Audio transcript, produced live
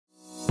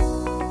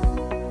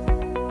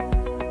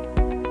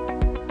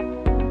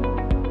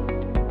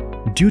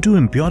Due to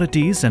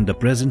impurities and the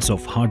presence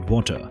of hard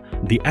water,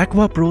 the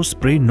Aqua Pro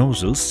Spray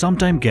Nozzle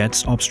sometimes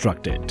gets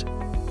obstructed.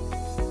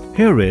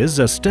 Here is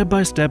a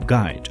step-by-step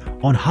guide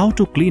on how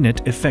to clean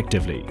it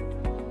effectively.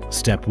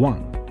 Step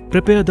 1.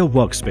 Prepare the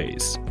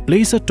workspace.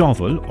 Place a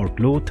towel or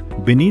cloth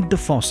beneath the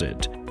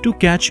faucet to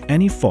catch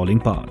any falling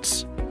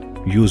parts.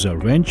 Use a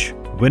wrench,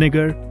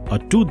 vinegar, a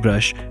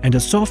toothbrush and a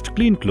soft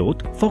clean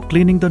cloth for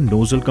cleaning the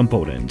nozzle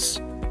components.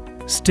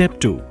 Step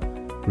 2.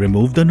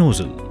 Remove the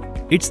nozzle.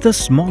 It's the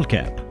small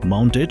cap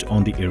mounted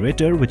on the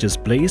aerator which is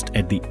placed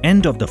at the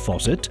end of the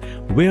faucet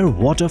where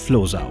water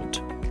flows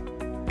out.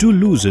 To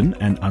loosen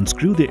and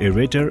unscrew the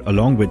aerator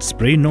along with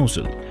spray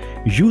nozzle,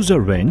 use a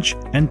wrench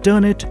and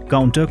turn it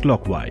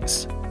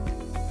counterclockwise.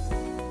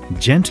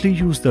 Gently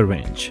use the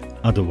wrench,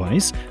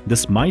 otherwise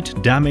this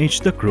might damage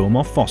the chrome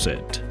of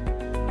faucet.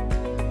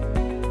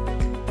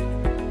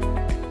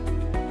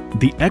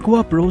 The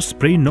Aqua Pro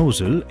Spray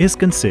Nozzle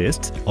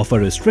consists of a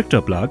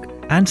restrictor plug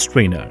and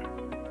strainer.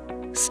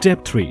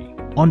 Step 3.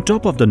 On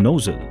top of the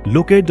nozzle,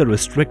 locate the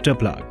restrictor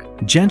plug.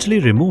 Gently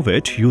remove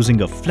it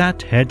using a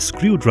flat head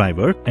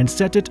screwdriver and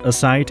set it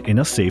aside in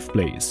a safe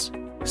place.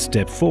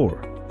 Step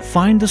 4.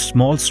 Find the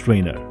small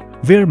strainer,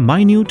 where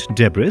minute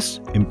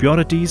debris,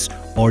 impurities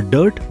or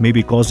dirt may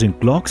be causing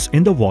clogs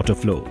in the water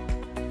flow.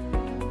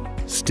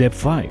 Step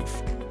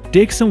 5.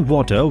 Take some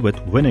water with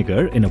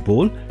vinegar in a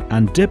bowl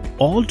and dip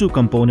all two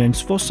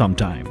components for some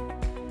time.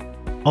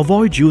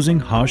 Avoid using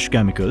harsh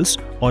chemicals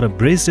or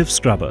abrasive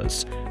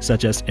scrubbers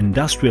such as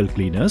industrial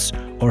cleaners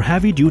or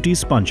heavy-duty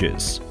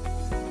sponges.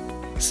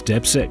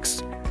 Step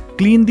 6.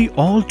 Clean the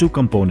all two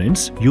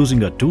components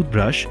using a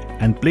toothbrush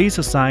and place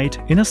aside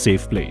in a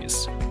safe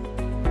place.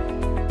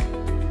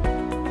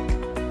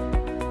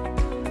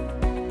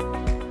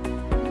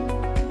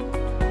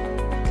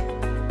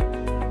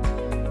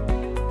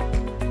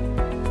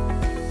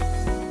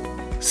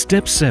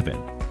 Step 7.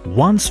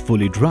 Once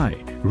fully dry,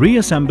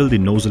 reassemble the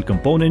nozzle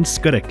components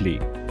correctly.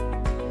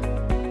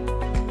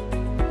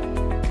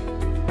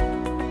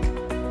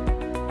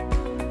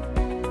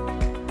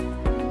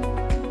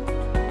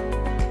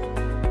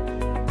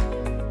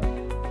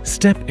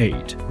 Step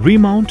 8.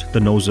 Remount the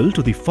nozzle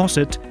to the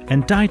faucet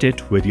and tighten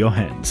it with your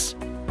hands.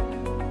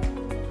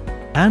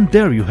 And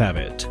there you have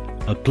it,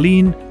 a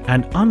clean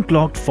and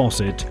unclogged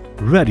faucet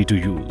ready to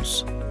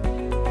use.